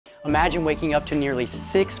Imagine waking up to nearly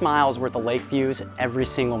 6 miles worth of lake views every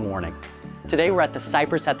single morning. Today we're at the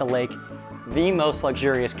Cypress at the Lake, the most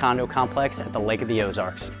luxurious condo complex at the Lake of the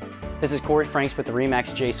Ozarks. This is Corey Franks with the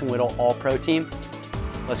RE/MAX Jason Whittle All-Pro team.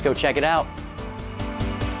 Let's go check it out.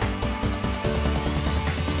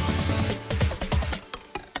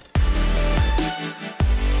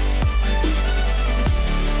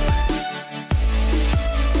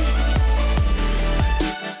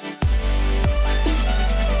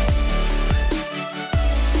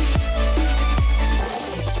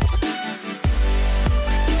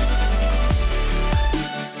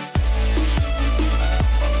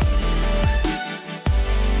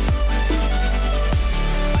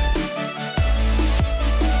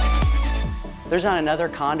 There's not another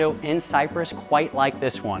condo in Cypress quite like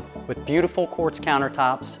this one, with beautiful quartz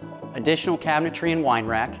countertops, additional cabinetry and wine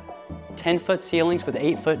rack, 10-foot ceilings with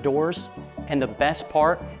 8-foot doors, and the best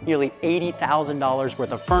part, nearly $80,000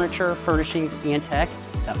 worth of furniture, furnishings, and tech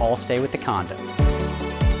that all stay with the condo.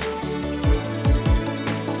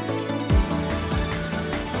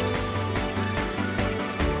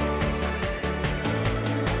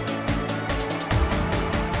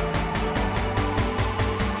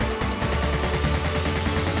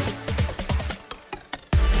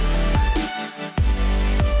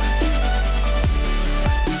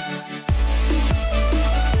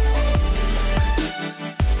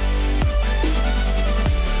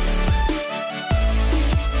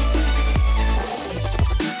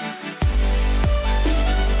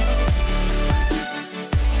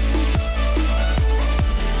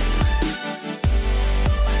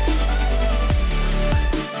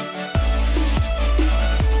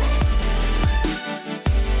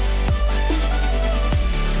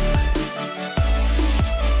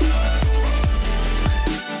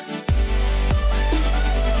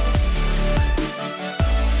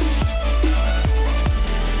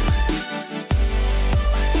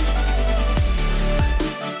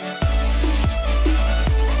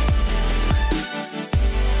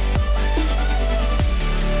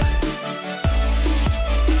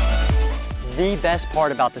 The best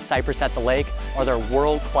part about the Cypress at the Lake are their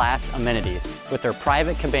world-class amenities with their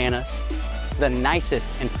private cabanas, the nicest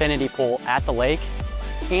infinity pool at the lake,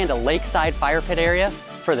 and a lakeside fire pit area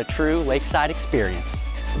for the true lakeside experience.